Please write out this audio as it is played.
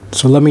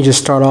So let me just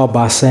start off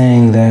by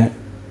saying that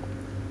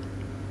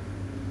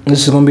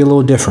this is going to be a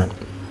little different.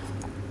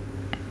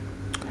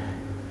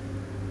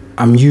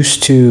 I'm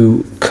used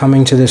to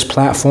coming to this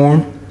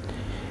platform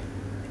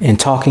and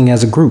talking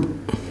as a group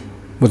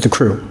with the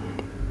crew.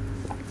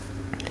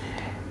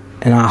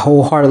 And I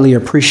wholeheartedly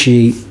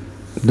appreciate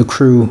the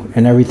crew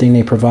and everything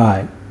they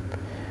provide.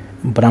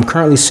 But I'm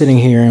currently sitting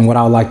here in what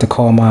I would like to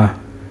call my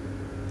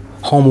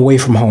home away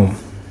from home.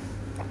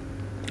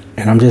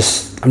 And I'm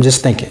just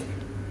thinking.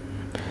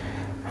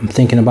 I'm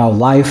thinking about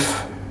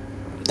life.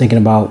 I'm thinking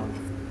about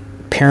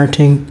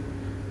parenting.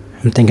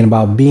 I'm thinking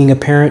about being a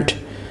parent.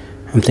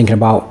 I'm thinking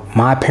about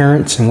my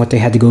parents and what they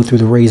had to go through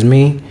to raise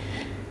me.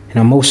 And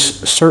I'm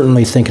most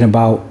certainly thinking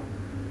about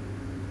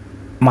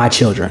my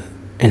children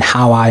and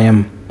how I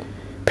am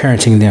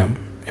parenting them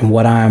and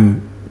what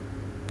I'm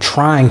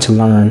trying to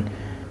learn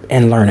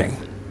and learning.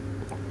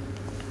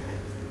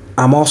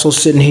 I'm also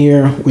sitting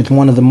here with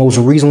one of the most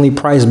reasonably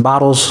priced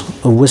bottles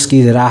of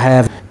whiskey that I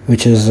have,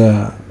 which is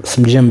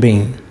some Jim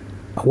Beam.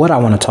 What I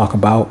want to talk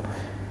about,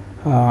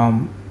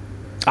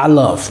 I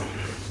love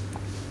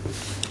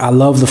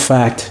the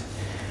fact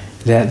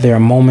that there are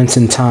moments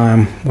in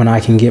time when I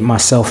can get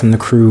myself and the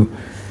crew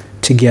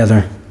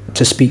together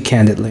to speak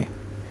candidly.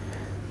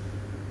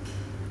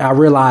 I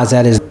realize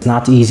that is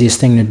not the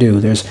easiest thing to do.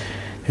 There's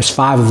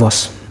 5 of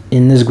us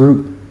in this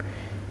group,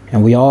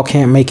 and we all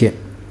can't make it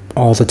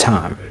all the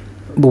time.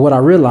 But what I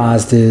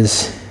realized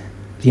is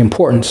the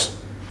importance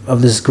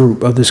of this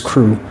group, of this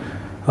crew,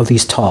 of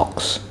these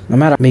talks. No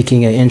matter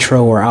making an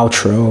intro or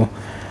outro,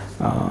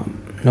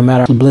 no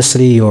matter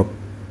publicity or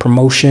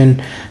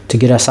promotion to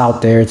get us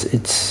out there,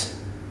 it's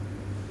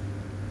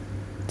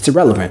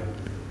irrelevant.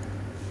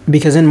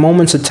 Because in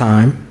moments of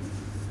time,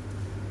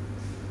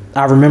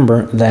 I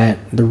remember that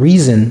the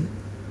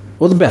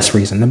best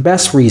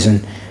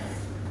reason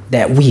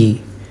that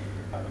we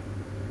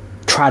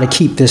try to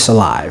keep this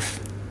alive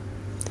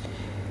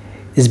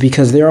is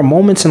because there are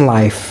moments in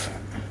life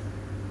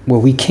where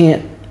we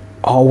can't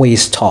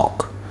always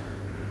talk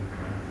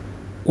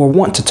or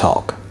want to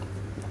talk.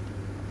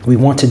 We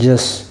want to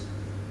just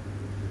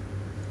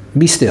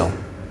be still,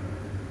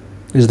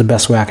 is the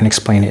best way I can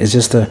explain it. It's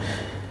just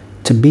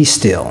to be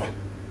still.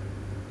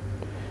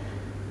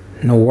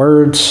 No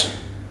words,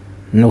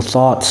 no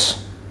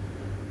thoughts,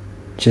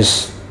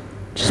 just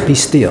be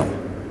still.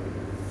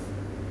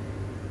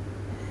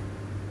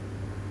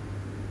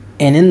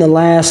 And in the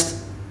last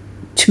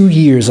 2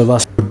 years of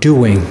us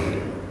doing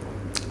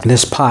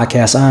this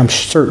podcast, I'm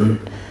certain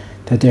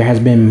that there has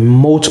been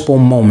multiple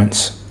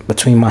moments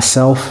between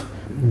myself,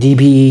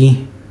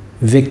 DBE,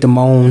 Vic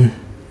Damone,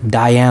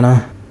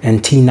 Diana,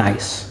 and T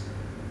Nice,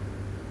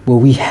 where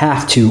we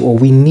have to, or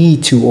we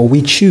need to, or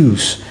we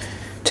choose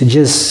to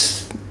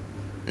just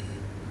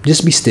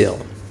be still.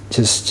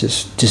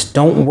 Just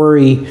don't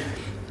worry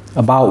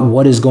about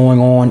what is going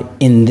on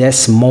in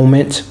this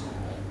moment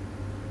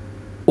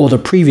or the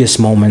previous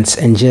moments,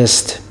 and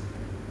just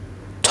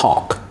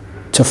talk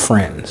to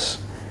friends.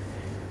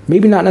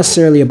 Maybe not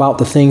necessarily about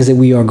the things that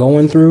we are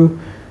going through,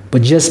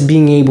 but just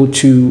being able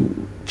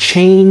to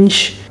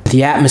change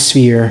the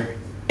atmosphere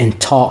and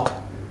talk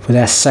for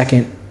that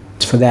second,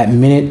 for that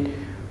minute,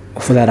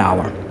 or for that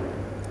hour.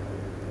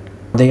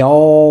 They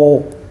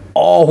all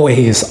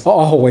always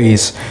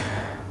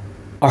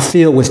are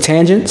filled with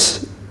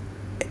tangents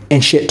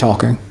and shit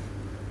talking.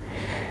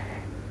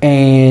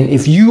 And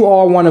if you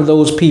are one of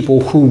those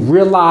people who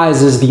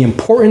realizes the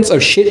importance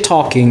of shit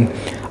talking,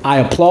 I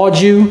applaud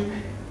you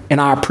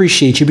and I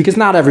appreciate you, because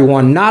not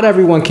everyone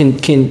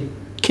can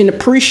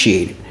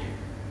appreciate it.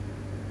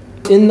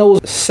 In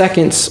those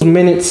seconds,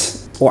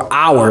 minutes, or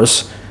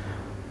hours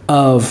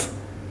of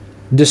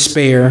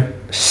despair,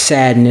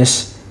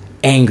 sadness,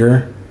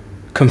 anger,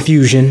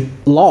 confusion,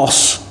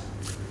 loss,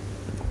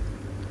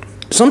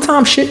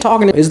 sometimes shit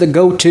talking is the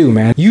go-to,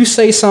 man. You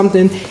say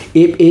something,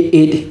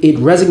 it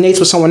resonates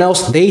with someone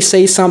else, they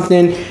say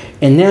something,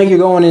 and now you're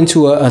going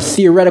into a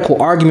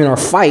theoretical argument or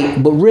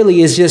fight, but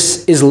really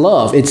it's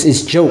love,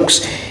 it's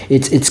jokes,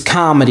 it's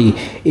comedy,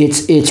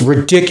 it's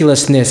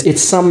ridiculousness,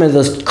 it's some of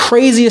the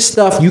craziest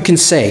stuff you can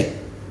say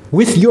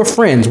with your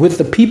friends, with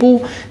the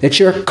people that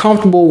you're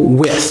comfortable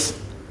with.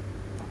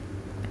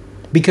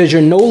 Because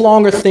you're no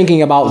longer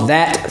thinking about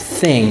that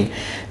thing,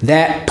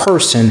 that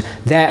person,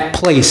 that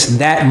place,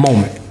 that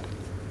moment.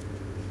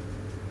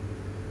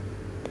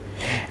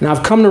 And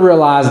I've come to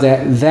realize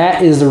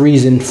that is the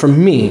reason for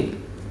me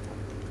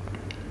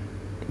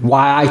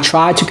why I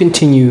try to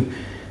continue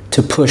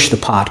to push the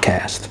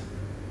podcast.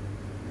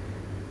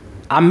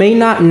 I may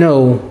not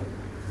know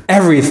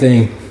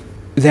everything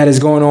that is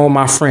going on with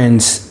my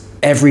friends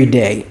every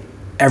day,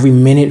 every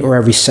minute or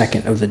every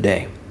second of the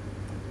day.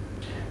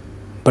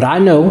 But I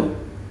know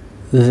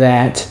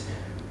that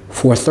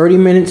for 30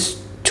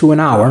 minutes to an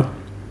hour,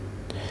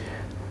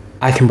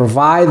 I can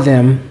provide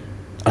them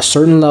a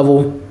certain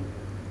level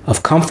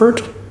of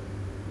comfort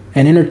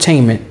and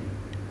entertainment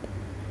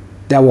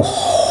that will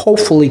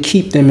hopefully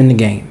keep them in the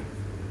game.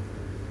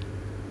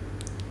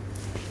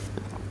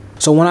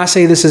 So when I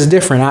say this is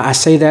different, I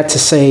say that to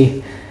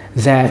say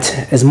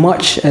that as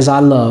much as I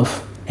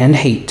love and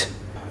hate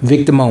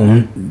Vic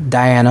Damone,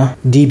 Diana,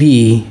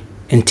 DBE,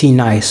 and T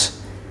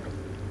Nice,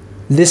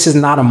 this is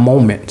not a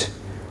moment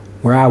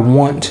where I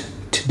want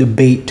to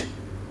debate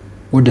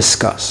or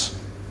discuss.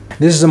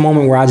 This is a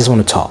moment where I just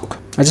want to talk.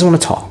 I just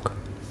want to talk.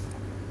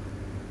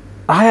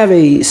 I have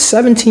a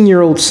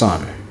 17-year-old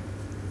son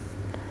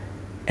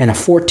and a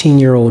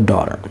 14-year-old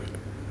daughter.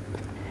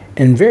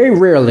 And very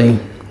rarely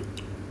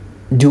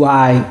do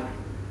I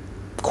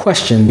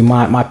question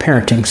my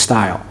parenting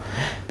style.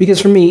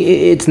 Because for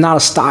me, it's not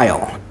a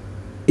style.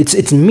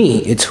 It's me.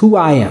 It's who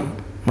I am,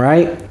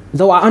 right?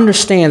 Though I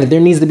understand that there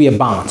needs to be a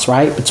balance,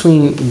 right?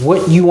 Between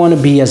what you want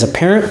to be as a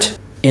parent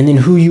and then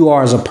who you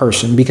are as a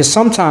person. Because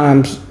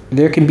sometimes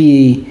there can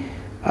be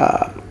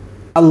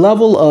a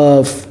level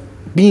of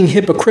being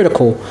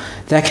hypocritical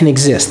that can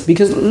exist.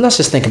 Because let's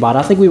just think about it.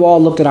 I think we've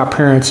all looked at our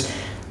parents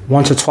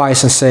once or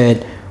twice and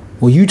said,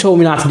 well, you told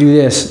me not to do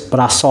this, but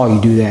I saw you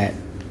do that.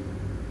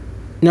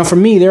 Now, for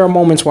me, there are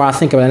moments where I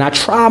think of it, and I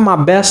try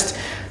my best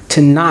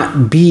to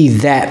not be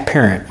that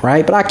parent,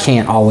 right? But I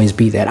can't always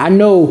be that. I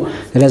know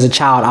that as a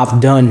child,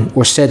 I've done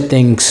or said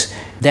things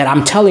that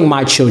I'm telling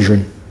my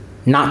children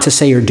not to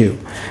say or do,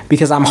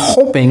 because I'm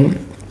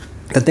hoping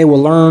that they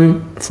will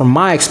learn from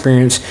my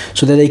experience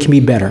so that they can be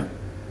better.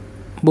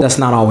 But that's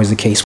not always the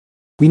case.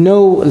 We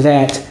know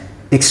that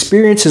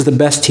experience is the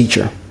best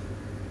teacher.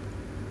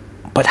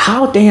 But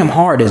how damn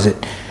hard is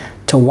it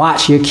to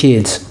watch your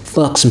kids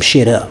fuck some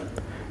shit up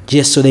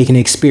just so they can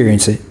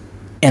experience it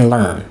and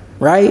learn,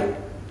 right?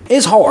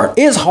 It's hard.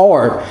 It's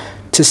hard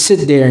to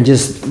sit there and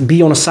just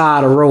be on the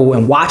side of the road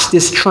and watch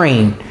this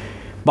train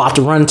about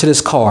to run into this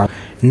car.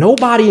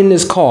 Nobody in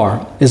this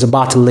car is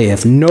about to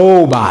live.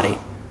 Nobody.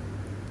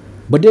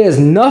 But there's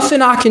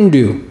nothing I can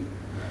do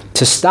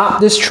to stop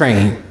this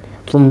train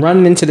from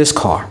running into this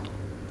car.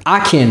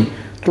 I can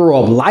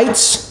throw up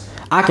lights.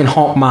 I can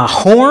honk my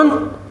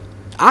horn.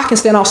 I can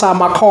stand outside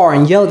my car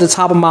and yell at the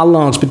top of my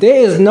lungs, but there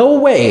is no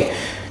way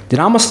that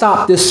I'm going to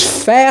stop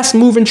this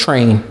fast-moving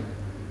train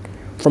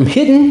from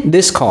hitting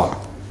this car.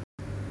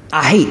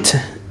 I hate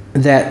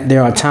that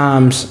there are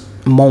times,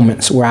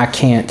 moments where I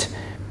can't,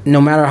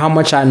 no matter how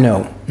much I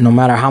know, no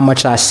matter how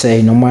much I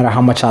say, no matter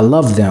how much I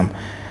love them,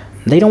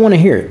 they don't want to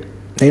hear it.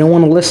 They don't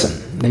want to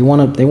listen. They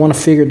want to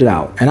figure it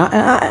out. And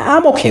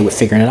I'm okay with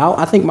figuring it out.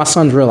 I think my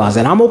sons realize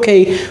that. I'm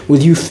okay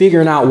with you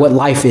figuring out what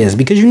life is,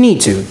 because you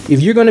need to.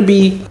 If you're going to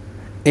be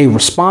a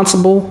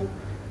responsible,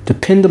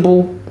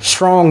 dependable,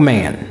 strong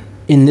man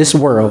in this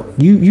world,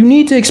 you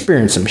need to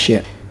experience some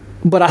shit.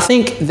 But I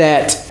think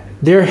that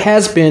there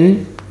has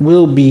been,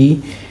 will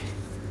be,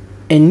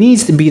 and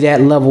needs to be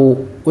that level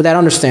with that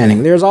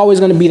understanding. There's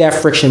always going to be that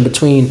friction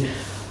between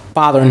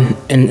father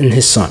and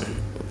his son.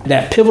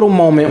 That pivotal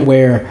moment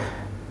where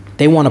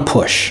they want to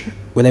push,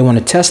 where they want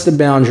to test the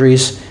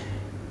boundaries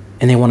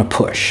and they want to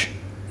push.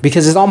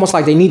 Because it's almost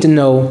like they need to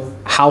know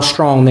how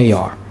strong they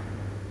are.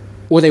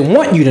 Or they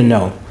want you to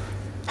know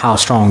how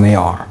strong they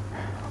are.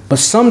 But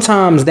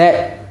sometimes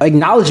that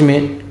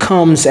acknowledgement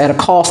comes at a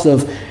cost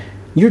of,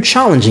 you're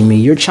challenging me.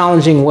 You're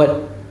challenging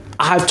what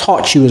I've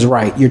taught you is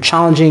right. You're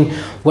challenging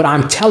what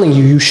I'm telling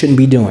you shouldn't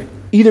be doing.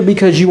 Either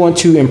because you want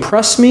to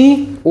impress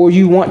me or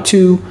you want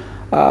to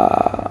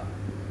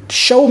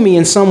show me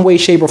in some way,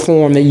 shape, or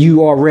form that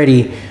you are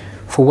ready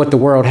for what the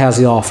world has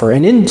to offer.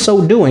 And in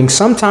so doing,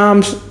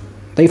 sometimes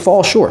they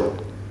fall short.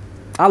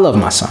 I love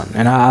my son,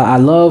 and I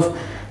love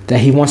that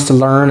he wants to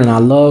learn, and I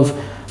love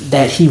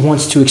that he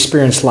wants to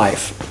experience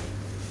life.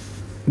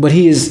 But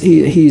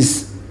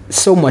he's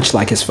so much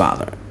like his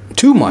father,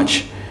 too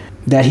much,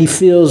 that he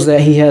feels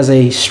that he has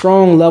a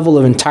strong level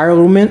of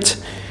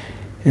entitlement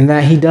and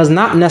that he does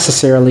not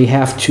necessarily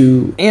have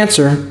to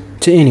answer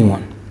to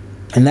anyone.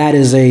 And that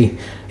is a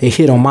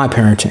hit on my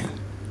parenting.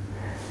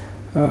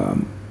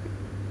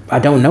 I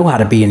don't know how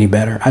to be any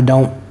better. I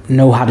don't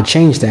know how to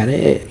change that.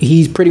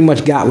 He's pretty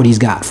much got what he's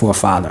got for a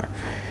father.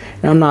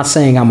 And I'm not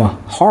saying I'm a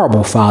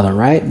horrible father,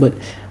 right? But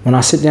when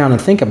I sit down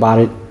and think about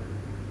it,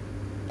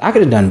 I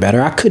could have done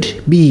better. I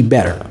could be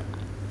better.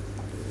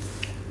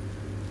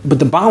 But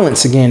the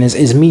balance, again,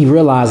 is me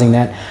realizing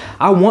that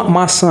I want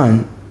my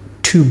son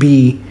to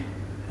be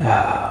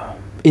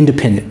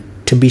independent,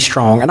 to be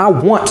strong. And I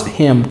want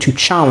him to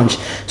challenge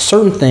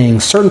certain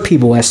things, certain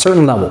people at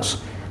certain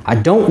levels. I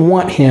don't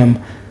want him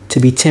to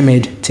be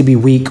timid, to be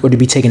weak, or to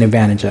be taken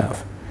advantage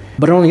of.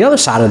 But on the other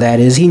side of that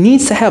is he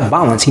needs to have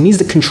balance. He needs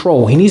to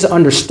control. He needs to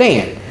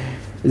understand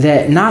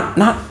that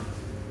not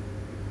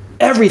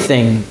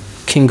everything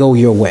can go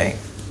your way.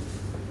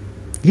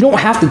 You don't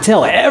have to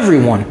tell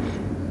everyone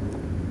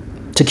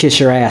to kiss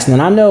your ass.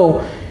 And I know,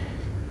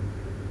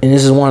 and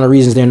this is one of the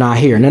reasons they're not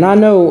here, and then I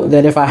know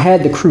that if I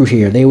had the crew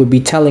here, they would be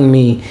telling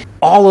me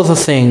all of the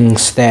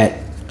things that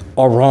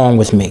are wrong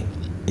with me.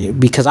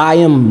 Because I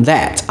am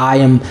that. I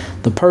am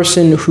the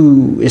person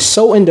who is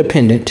so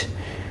independent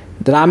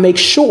that I make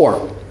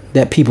sure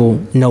that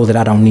people know that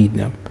I don't need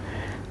them.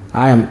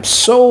 I am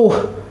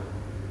so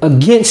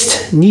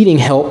against needing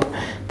help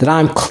that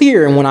I'm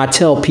clear when I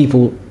tell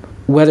people,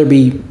 whether it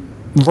be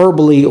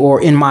verbally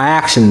or in my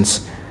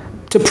actions,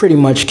 to pretty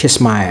much kiss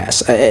my ass.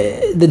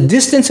 The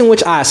distance in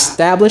which I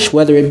establish,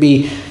 whether it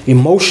be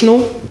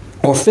emotional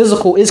or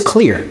physical, is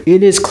clear.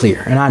 It is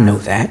clear, and I know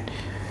that.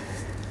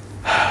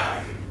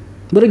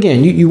 But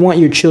again, you want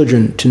your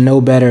children to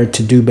know better,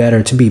 to do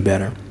better, to be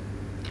better.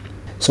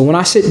 So when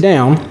I sit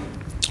down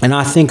and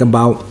I think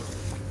about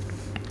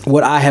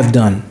what I have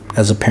done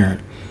as a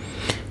parent,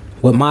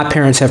 what my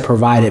parents have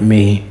provided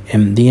me,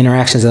 and the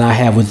interactions that I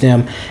have with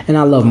them, and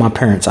I love my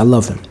parents. I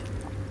love them.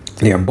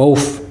 They are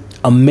both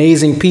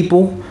amazing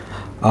people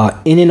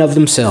in and of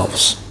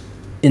themselves.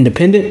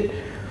 Independent,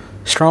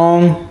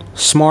 strong,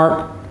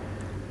 smart,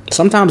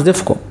 sometimes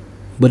difficult,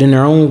 but in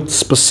their own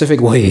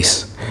specific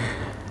ways.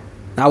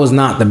 I was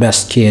not the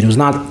best kid. It was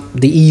not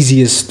the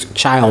easiest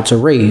child to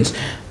raise,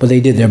 but they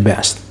did their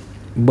best.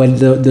 But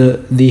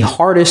the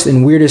hardest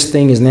and weirdest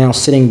thing is now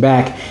sitting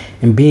back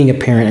and being a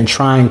parent and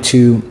trying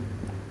to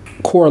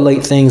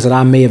correlate things that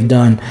I may have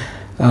done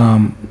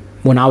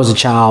when I was a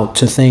child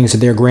to things that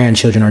their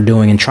grandchildren are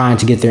doing and trying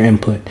to get their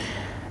input.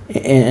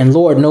 And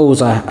Lord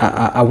knows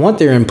I want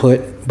their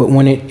input, but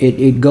when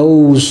it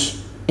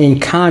goes in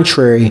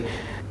contrary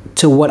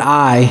to what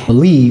I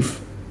believe,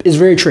 is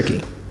very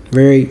tricky.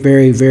 Very,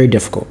 very, very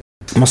difficult.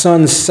 My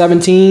son's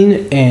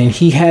 17 and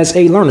he has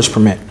a learner's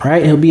permit,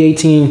 right? He'll be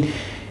 18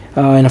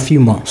 in a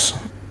few months.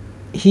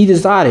 He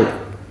decided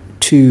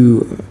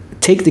to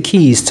take the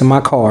keys to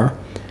my car,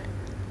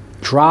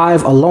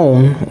 drive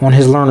alone on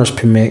his learner's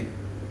permit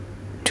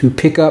to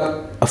pick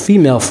up a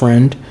female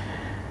friend,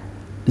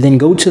 then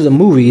go to the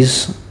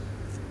movies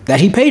that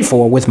he paid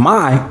for with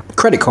my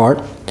credit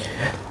card.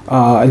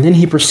 And then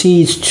he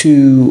proceeds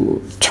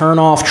to turn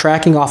off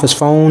tracking off his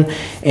phone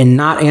and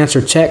not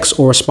answer texts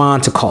or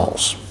respond to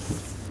calls.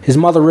 His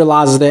mother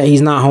realizes that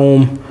he's not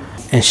home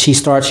and she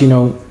starts,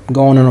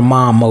 going in a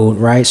mom mode,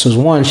 right? So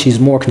one, she's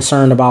more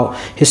concerned about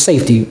his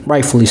safety,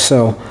 rightfully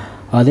so.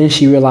 Then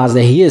she realized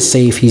that he is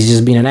safe. He's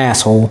just being an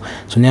asshole.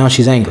 So now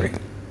she's angry.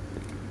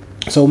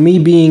 So me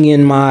being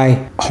in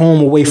my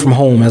home away from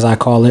home, as I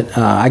call it,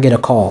 I get a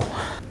call.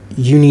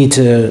 You need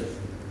to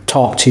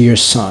talk to your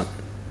son.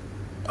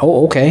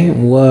 Oh, okay.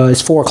 Well,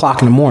 it's 4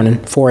 o'clock in the morning,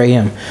 4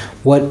 a.m.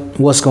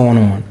 What's going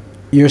on?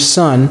 Your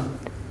son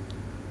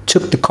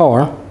took the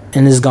car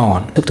and is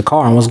gone. Took the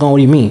car and was gone. What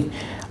do you mean?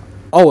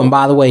 Oh, and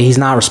by the way, he's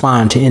not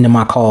responding to any of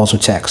my calls or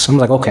texts. I'm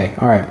like, okay,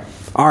 all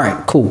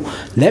right, cool.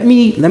 Let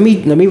me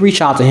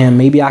reach out to him.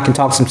 Maybe I can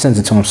talk some sense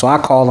into him. So I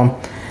call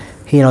him.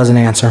 He doesn't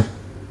answer.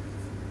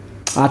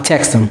 I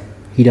text him.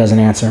 He doesn't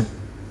answer.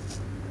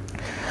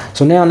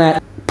 So now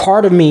that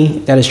part of me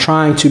that is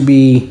trying to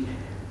be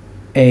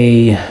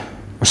a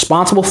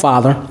responsible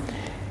father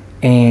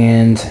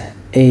and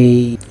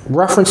a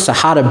reference to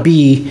how to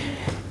be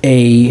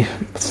a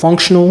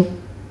functional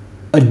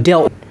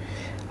adult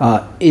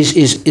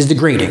is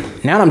degrading.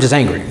 Now I'm just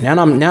angry. Now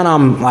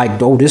I'm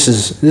like, oh, this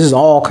is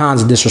all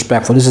kinds of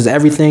disrespectful. This is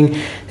everything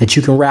that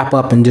you can wrap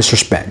up in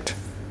disrespect.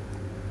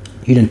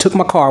 You done took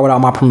my car without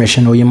my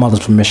permission or your mother's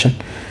permission.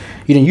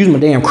 You didn't use my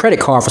damn credit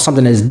card for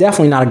something that is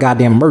definitely not a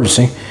goddamn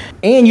emergency.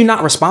 And you're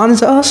not responding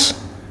to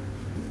us?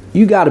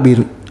 You got to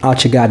be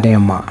out your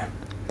goddamn mind.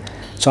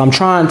 So I'm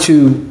trying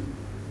to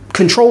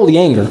control the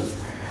anger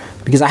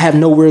because I have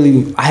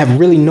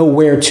really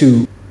nowhere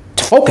to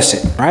focus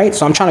it, right?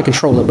 So I'm trying to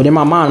control it. But in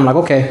my mind, I'm like,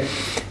 okay,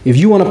 if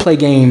you want to play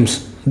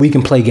games, we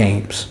can play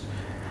games.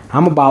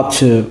 I'm about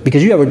to,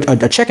 because you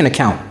have a checking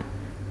account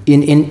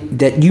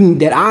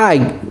that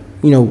I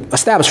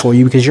established for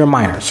you because you're a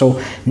minor.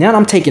 So now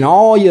I'm taking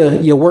all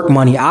your work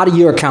money out of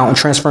your account and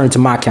transferring it to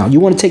my account. You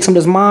want to take some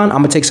of this mine? I'm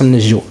going to take some of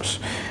this yours.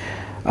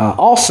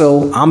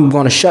 Also, I'm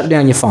going to shut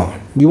down your phone.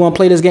 You want to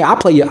play this game? I'll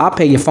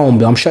pay your phone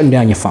bill. I'm shutting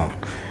down your phone.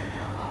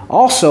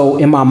 Also,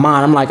 in my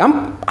mind, I'm like,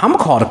 I'm going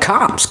to call the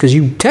cops because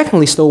you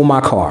technically stole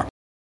my car.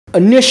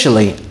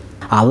 Initially,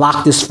 I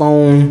locked this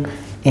phone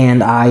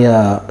and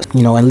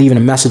and leaving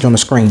a message on the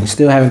screen.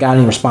 Still haven't got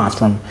any response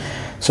from him.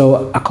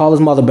 So I call his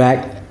mother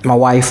back, my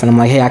wife, and I'm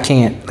like, hey, I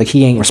can't. Like,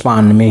 he ain't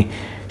responding to me.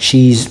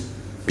 She's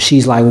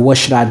like, well, what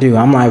should I do?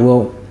 I'm like,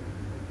 well,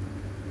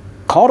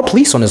 call the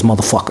police on this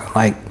motherfucker.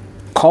 Like,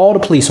 call the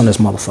police on this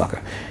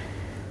motherfucker.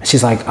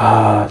 She's like,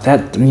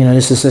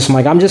 this. I'm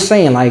like, I'm just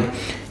saying, like,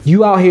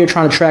 you out here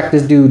trying to track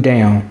this dude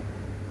down,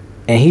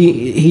 and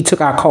he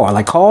took our car.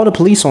 Like, call the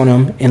police on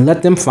him and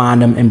let them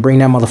find him and bring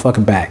that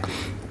motherfucker back.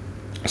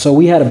 So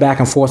we had a back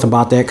and forth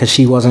about that because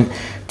she wasn't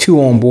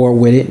too on board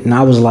with it. And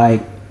I was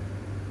like,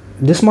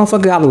 this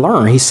motherfucker got to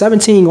learn. He's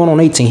 17 going on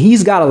 18.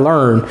 He's got to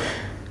learn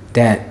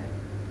that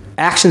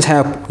actions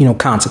have,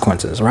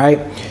 consequences, right?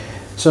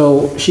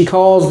 So she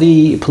calls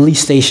the police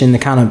station to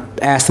kind of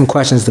ask them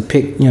questions to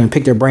pick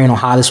their brain on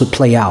how this would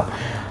play out.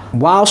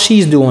 While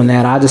she's doing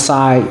that, I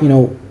decide,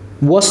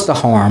 what's the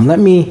harm? Let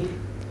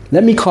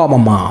me call my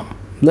mom.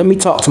 Let me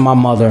talk to my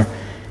mother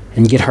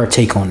and get her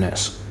take on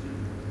this.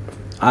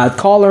 I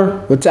call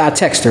her, I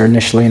text her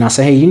initially, and I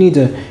say, hey, you need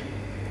to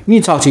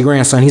talk to your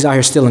grandson. He's out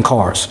here stealing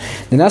cars.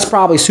 And that's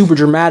probably super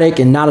dramatic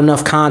and not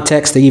enough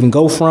context to even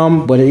go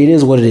from, but it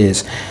is what it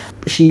is.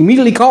 She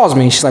immediately calls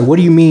me. She's like, what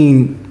do you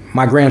mean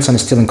my grandson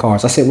is stealing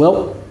cars? I said,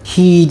 well,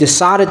 he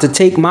decided to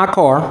take my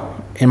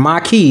car and my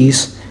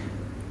keys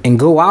and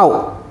go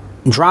out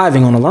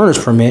driving on a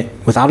learner's permit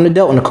without an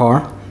adult in the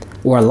car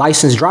or a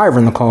licensed driver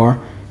in the car,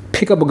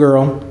 pick up a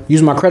girl,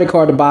 use my credit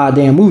card to buy a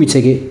damn movie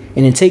ticket,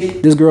 and then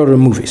take this girl to the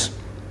movies.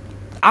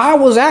 I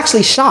was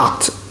actually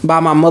shocked by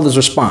my mother's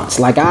response.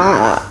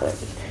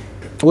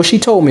 What she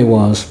told me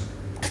was,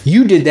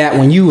 you did that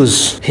when you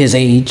was his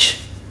age.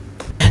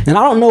 And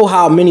I don't know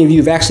how many of you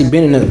have actually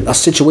been in a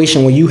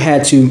situation where you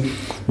had to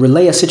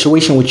relay a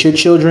situation with your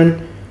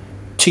children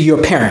to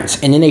your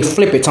parents, and then they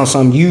flip it on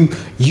something.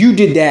 You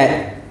did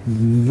that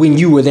when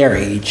you were their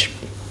age.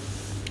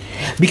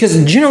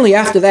 Because generally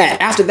after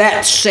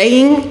that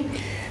saying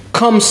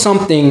comes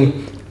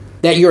something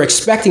that you're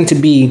expecting to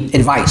be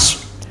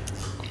advice.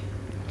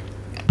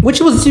 Which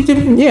was,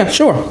 yeah,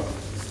 sure.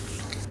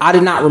 I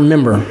did not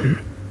remember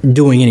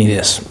doing any of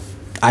this.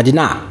 I did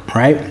not,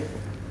 right?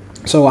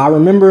 So I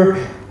remember,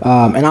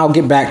 and I'll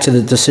get back to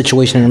the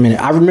situation in a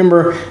minute. I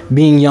remember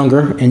being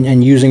younger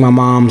and using my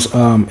mom's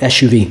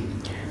SUV,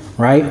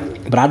 right?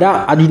 But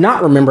I do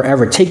not remember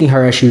ever taking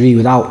her SUV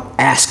without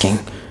asking.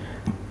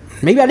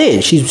 Maybe I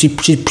did.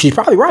 She's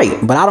probably right,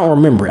 but I don't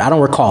remember it. I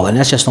don't recall it, and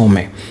that's just on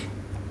me.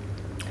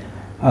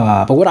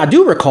 But what I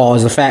do recall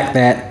is the fact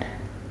that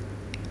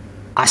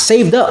I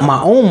saved up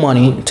my own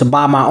money to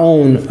buy my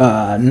own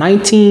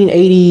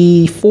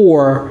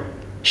 1984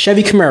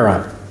 Chevy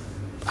Camaro.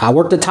 I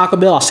worked at Taco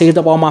Bell. I saved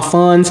up all my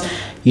funds.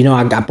 You know,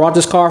 I brought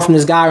this car from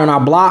this guy on our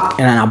block,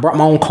 and I brought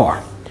my own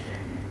car.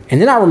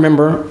 And then I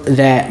remember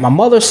that my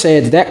mother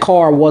said that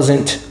car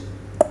wasn't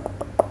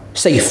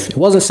safe. It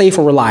wasn't safe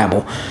or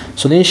reliable.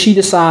 So then she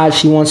decides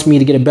she wants me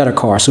to get a better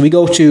car. So we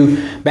go to,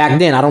 back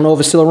then, I don't know if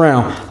it's still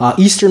around,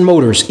 Eastern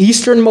Motors.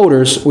 Eastern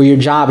Motors, where your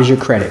job is your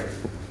credit.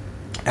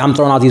 I'm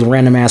throwing out these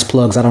random ass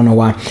plugs. I don't know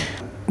why.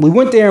 We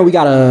went there and we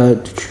got a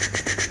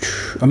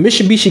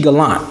Mitsubishi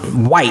Galant,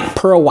 white,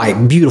 pearl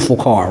white, beautiful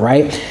car,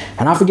 right?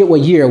 And I forget what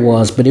year it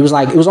was, but it was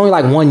only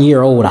like 1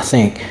 year old, I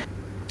think.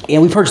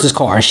 And we purchased this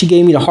car, and she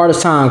gave me the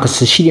hardest time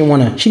because she didn't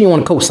want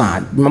to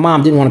co-sign. My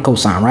mom didn't want to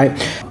co-sign, right?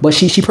 But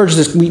she purchased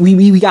this.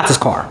 We got this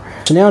car.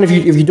 So now if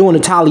you're doing a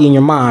tally in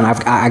your mind,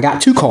 I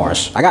got two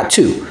cars. I got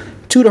two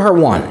to her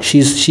one.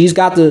 She's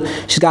got an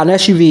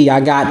SUV. I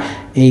got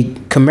a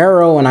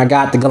Camaro, and I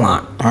got the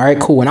Galant. All right,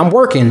 cool. And I'm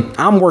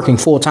working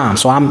full time,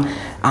 so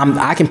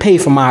I can pay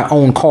for my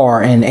own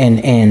car and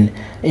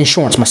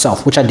insurance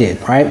myself, which I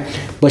did, right?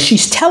 But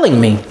she's telling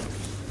me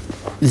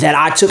that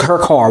I took her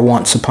car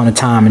once upon a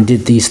time and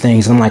did these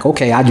things. And I'm like,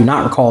 okay, I do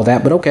not recall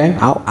that, but okay,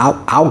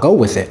 I'll go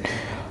with it.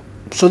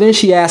 So then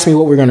she asked me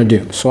what we're gonna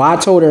do. So I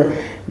told her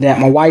that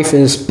my wife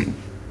is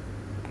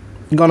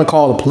gonna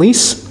call the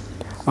police,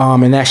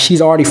 and that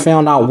she's already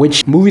found out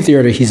which movie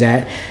theater he's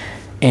at,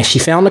 and she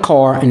found the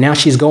car, and now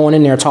she's going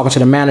in there talking to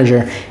the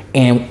manager.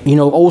 And you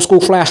know, old school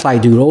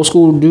flashlight dude,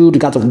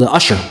 got the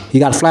usher. He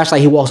got a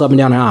flashlight. He walks up and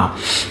down the aisle.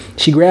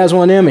 She grabs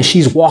one of them, and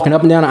she's walking up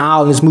and down the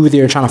aisle in this movie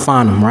theater trying to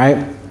find him, right?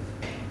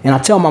 And I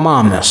tell my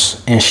mom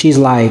this, and she's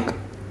like,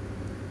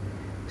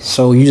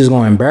 so you just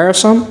gonna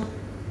embarrass him? And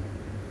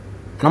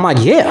I'm like,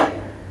 yeah.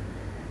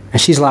 And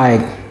she's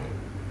like,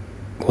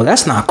 well,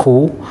 that's not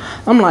cool.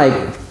 I'm like,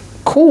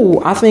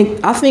 cool. I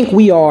think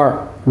we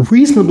are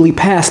reasonably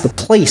past the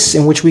place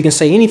in which we can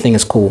say anything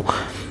is cool.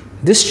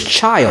 This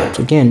child,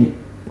 again,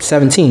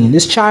 17,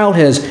 this child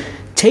has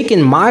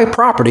taken my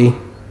property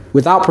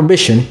without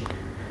permission,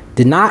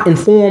 did not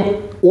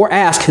inform or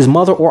ask his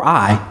mother or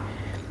I,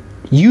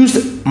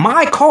 used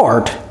my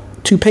card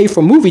to pay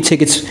for movie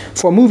tickets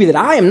for a movie that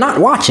I am not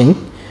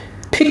watching,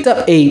 picked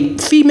up a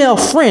female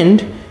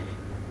friend,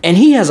 and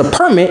he has a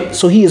permit,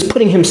 so he is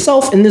putting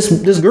himself and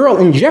this girl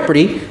in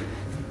jeopardy,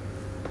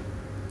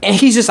 and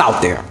he's just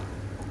out there.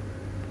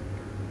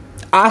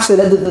 I said,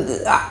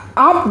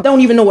 I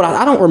don't even know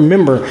I don't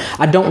remember,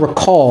 I don't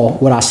recall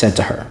what I said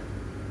to her.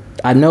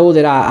 I know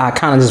that I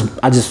kind of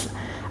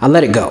I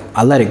let it go.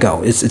 I let it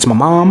go. It's my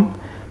mom.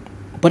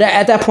 But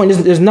at that point,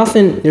 there's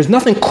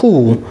nothing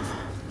cool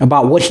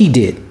about what he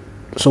did.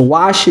 So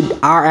why should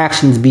our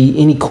actions be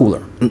any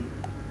cooler?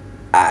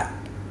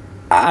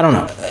 I don't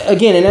know.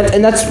 Again,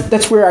 and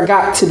that's where I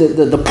got to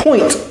the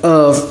point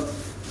of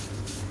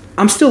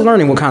I'm still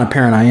learning what kind of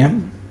parent I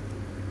am,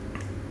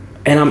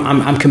 and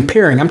I'm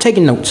comparing. I'm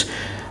taking notes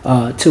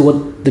to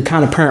what the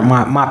kind of parent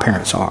my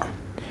parents are,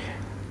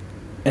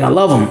 and I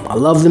love them. I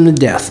love them to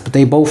death. But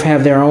they both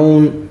have their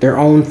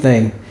own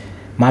thing.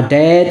 My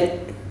dad,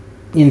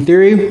 in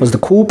theory, was the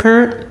cool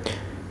parent,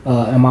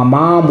 and my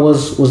mom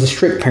was the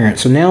strict parent.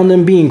 So now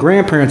them being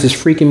grandparents is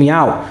freaking me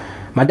out.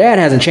 My dad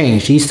hasn't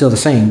changed. He's still the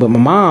same. But my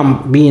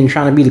mom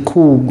trying to be the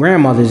cool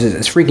grandmother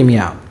is freaking me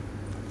out.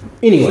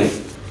 Anyway,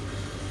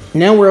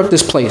 now we're at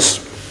this place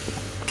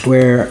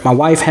where my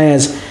wife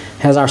has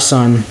our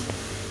son,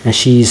 and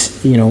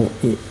she's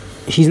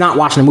not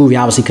watching the movie,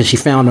 obviously, because she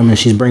found him and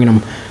she's bringing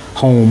him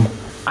home.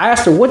 I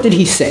asked her, what did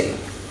he say?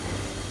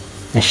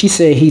 And she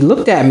said, he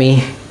looked at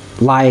me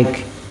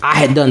like I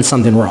had done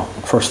something wrong,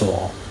 first of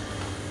all.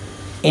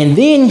 And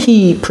then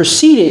he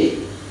proceeded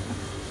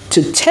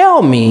to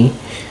tell me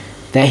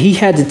that he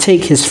had to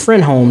take his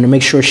friend home to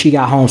make sure she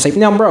got home safe.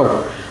 Now,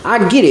 bro,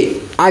 I get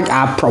it.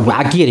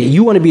 I get it.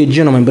 You want to be a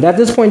gentleman, but at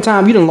this point in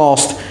time, you done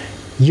lost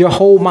your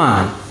whole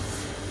mind.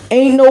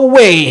 Ain't no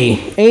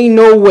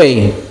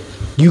way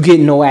you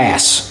getting no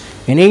ass.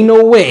 And ain't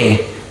no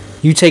way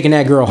you taking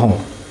that girl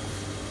home.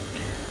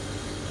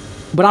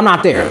 But I'm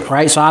not there,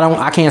 right? So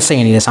I can't say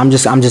any of this. I'm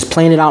just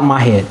playing it out in my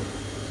head.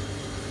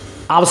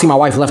 Obviously, my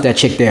wife left that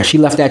chick there. She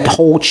left that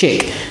whole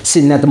chick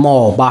sitting at the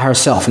mall by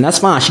herself. And that's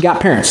fine. She got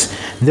parents.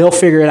 They'll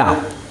figure it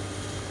out.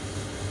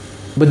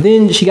 But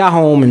then she got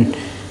home and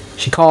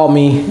she called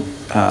me,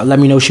 let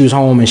me know she was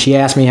home. And she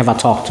asked me, have I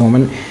talked to him?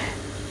 And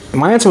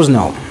my answer was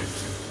no.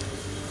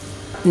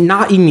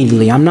 Not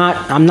immediately. I'm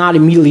not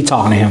immediately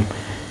talking to him.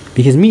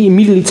 Because me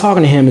immediately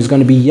talking to him is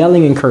going to be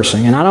yelling and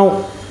cursing. And I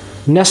don't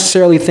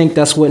necessarily think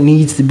that's what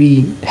needs to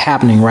be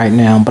happening right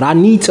now. But I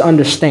need to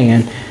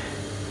understand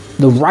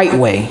the right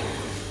way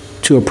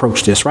to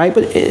approach this, right?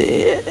 But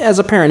as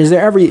a parent, is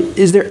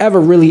there ever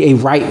really a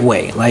right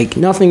way? Like,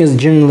 nothing is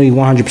generally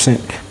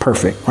 100%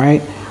 perfect,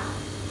 right?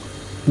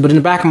 But in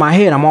the back of my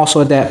head, I'm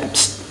also at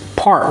that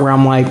part where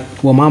I'm like,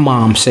 well, my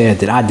mom said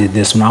that I did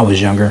this when I was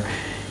younger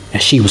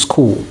and she was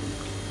cool.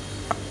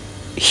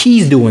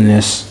 He's doing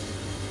this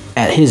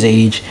at his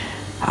age.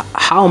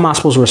 How am I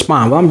supposed to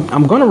respond? Well,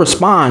 I'm going to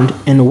respond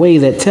in a way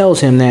that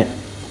tells him that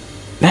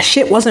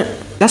shit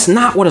that's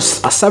not what a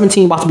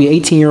 17 about to be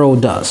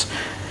 18-year-old does.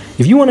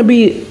 If you want to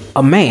be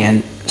a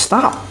man,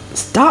 stop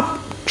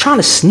trying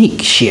to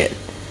sneak shit.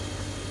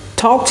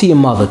 Talk to your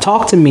mother,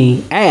 talk to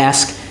me,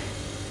 ask.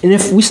 And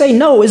if we say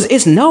no,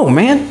 it's no,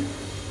 man.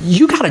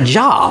 You got a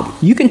job.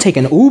 You can take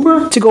an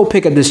Uber to go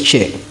pick up this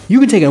chick. You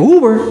can take an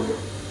Uber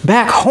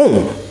back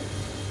home.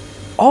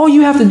 All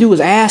you have to do is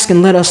ask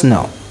and let us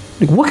know.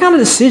 Like, what kind of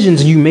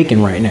decisions are you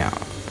making right now?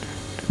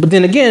 But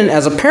then again,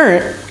 as a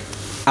parent,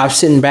 I'm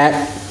sitting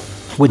back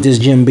with this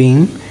Jim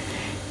Beam,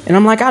 and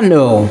I'm like, I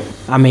know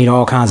I made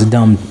all kinds of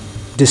dumb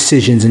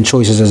decisions and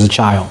choices as a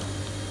child.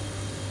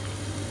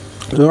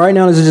 So right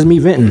now, this is just me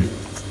venting.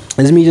 This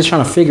is me just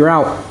trying to figure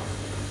out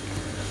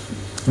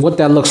what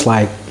that looks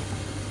like.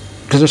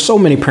 Because there's so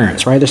many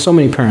parents, right? There's so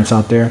many parents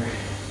out there,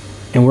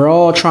 and we're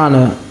all trying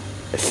to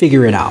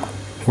figure it out.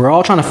 We're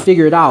all trying to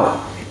figure it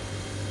out,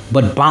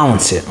 but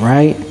balance it,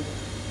 right?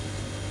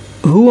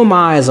 Who am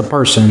I as a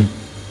person?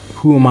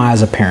 Who am I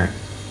as a parent?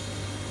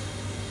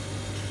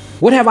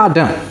 What have I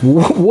done?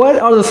 What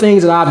are the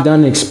things that I've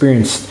done and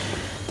experienced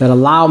that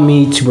allow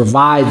me to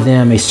provide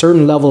them a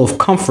certain level of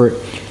comfort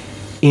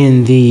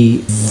in the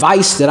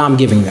advice that I'm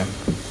giving them?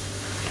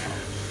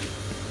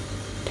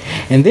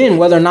 And then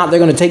whether or not they're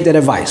going to take that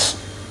advice.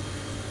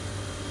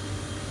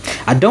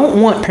 I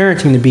don't want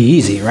parenting to be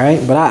easy,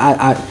 right? But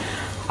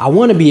I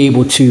want to be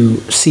able to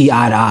see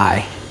eye to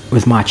eye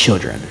with my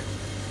children.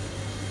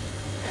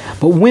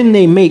 But when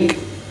they make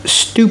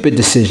stupid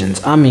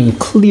decisions, I mean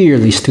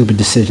clearly stupid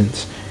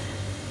decisions,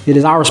 it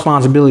is our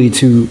responsibility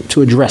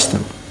to address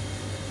them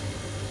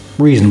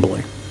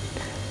reasonably.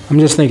 I'm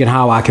just thinking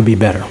how I could be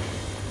better.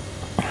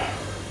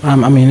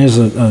 I mean, there's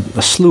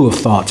a slew of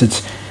thoughts.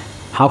 It's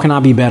how can I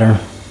be better?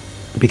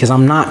 Because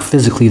I'm not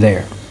physically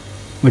there,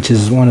 which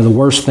is one of the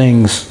worst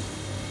things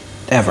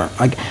ever.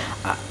 Like,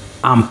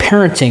 I'm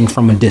parenting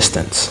from a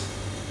distance,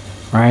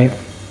 right?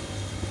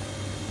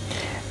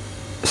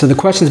 So the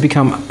questions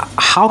become,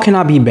 how can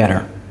I be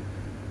better?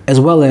 As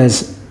well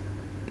as,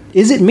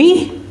 is it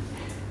me?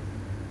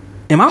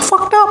 Am I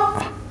fucked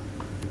up?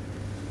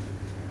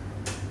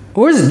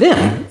 Or is it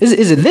them?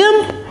 Is it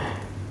them?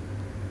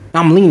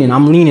 I'm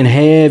leaning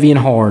heavy and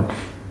hard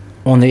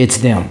on the it's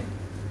them.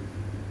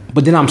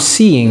 But then I'm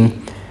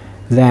seeing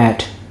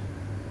that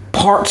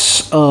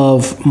parts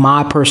of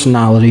my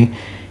personality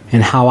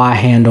and how I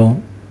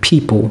handle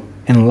people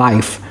and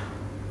life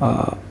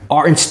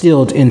are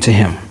instilled into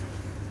him.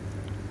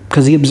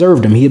 Because he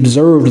observed them. He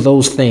observed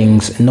those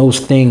things, and those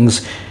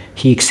things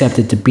he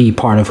accepted to be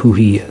part of who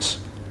he is.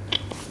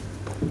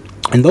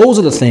 And those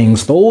are the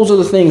things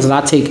that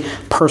I take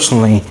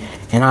personally,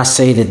 and I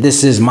say that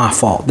this is my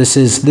fault. This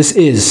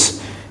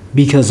is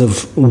because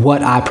of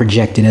what I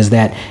projected as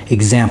that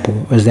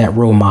example, as that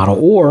role model,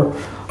 or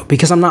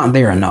because I'm not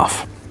there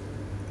enough.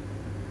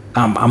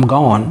 I'm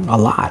gone a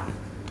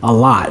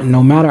lot.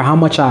 No matter how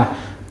much I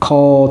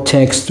call,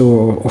 text,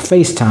 or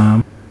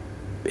FaceTime,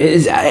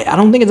 I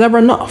don't think it's ever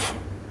enough,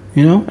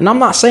 you know? And I'm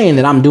not saying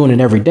that I'm doing it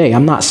every day.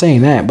 I'm not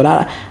saying that, but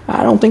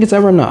I don't think it's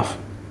ever enough.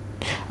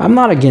 I'm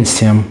not against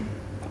him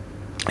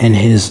and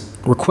his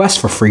request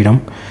for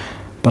freedom,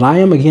 but I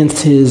am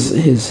against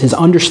his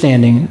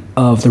understanding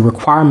of the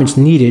requirements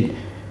needed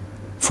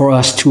for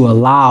us to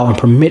allow and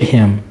permit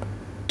him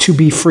to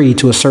be free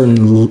to a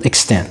certain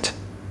extent.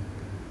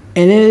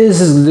 And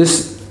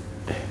this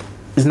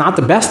is not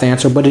the best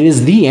answer, but it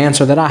is the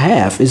answer that I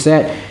have, is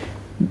that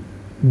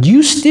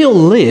you still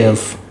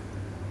live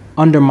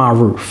under my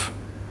roof.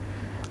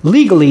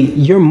 Legally,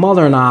 your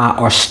mother and I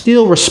are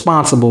still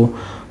responsible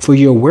for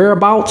your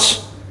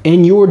whereabouts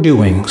and your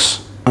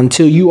doings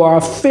until you are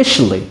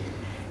officially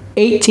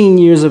 18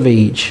 years of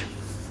age.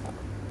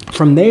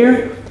 From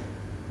there,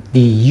 the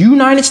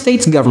United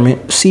States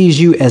government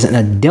sees you as an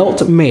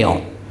adult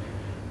male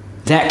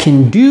that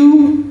can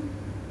do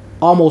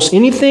almost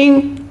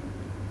anything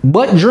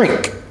but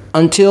drink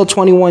until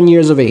 21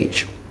 years of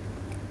age.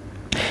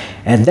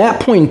 At that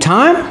point in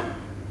time,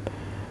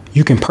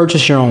 you can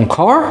purchase your own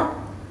car,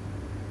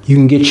 you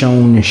can get your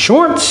own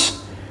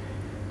insurance,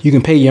 you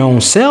can pay your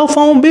own cell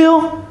phone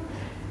bill,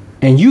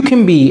 and you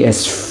can be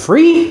as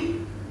free,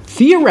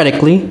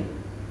 theoretically,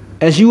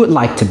 as you would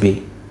like to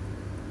be.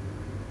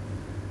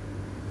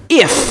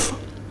 If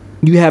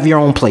you have your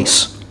own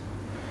place.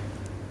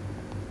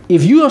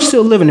 If you are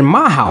still living in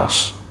my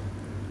house,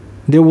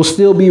 there will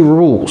still be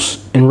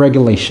rules and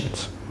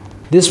regulations.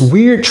 This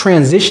weird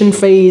transition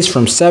phase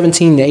from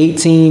 17 to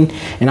 18,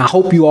 and I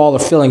hope you all are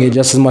feeling it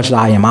just as much as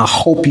I am. I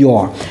hope you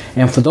are.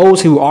 And for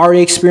those who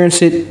already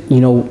experienced it,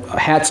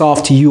 hats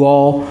off to you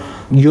all.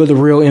 You're the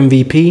real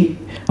MVP.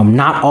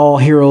 Not all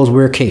heroes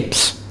wear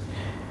capes.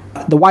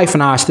 The wife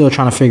and I are still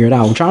trying to figure it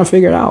out. We're trying to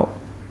figure it out.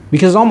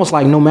 Because it's almost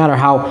like no matter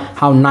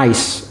how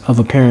nice of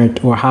a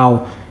parent or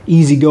how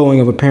easygoing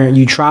of a parent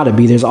you try to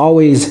be, there's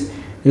always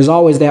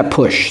that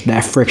push,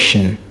 that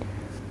friction.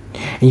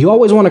 And you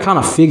always want to kind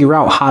of figure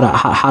out how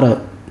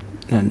to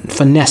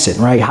finesse it,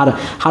 right?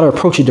 How to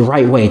approach it the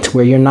right way to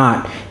where you're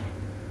not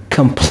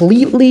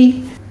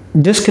completely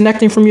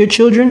disconnecting from your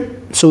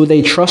children so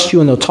they trust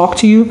you and they'll talk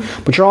to you,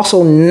 but you're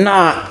also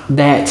not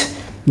that,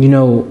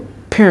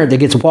 parent that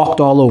gets walked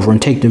all over and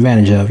taken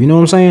advantage of. You know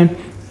what I'm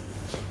saying?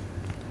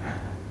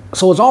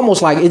 So it's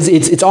almost like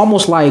it's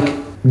almost like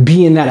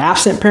being that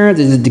absent parent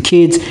that the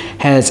kids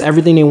has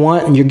everything they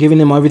want and you're giving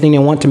them everything they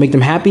want to make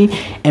them happy,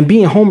 and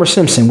being Homer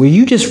Simpson where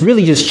you just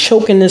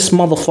choking this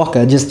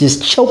motherfucker,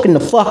 just choking the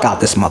fuck out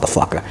this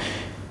motherfucker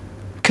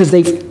because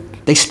they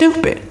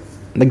stupid,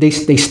 like they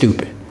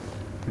stupid.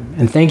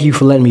 And thank you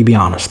for letting me be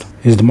honest.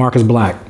 It's DeMarcus Black.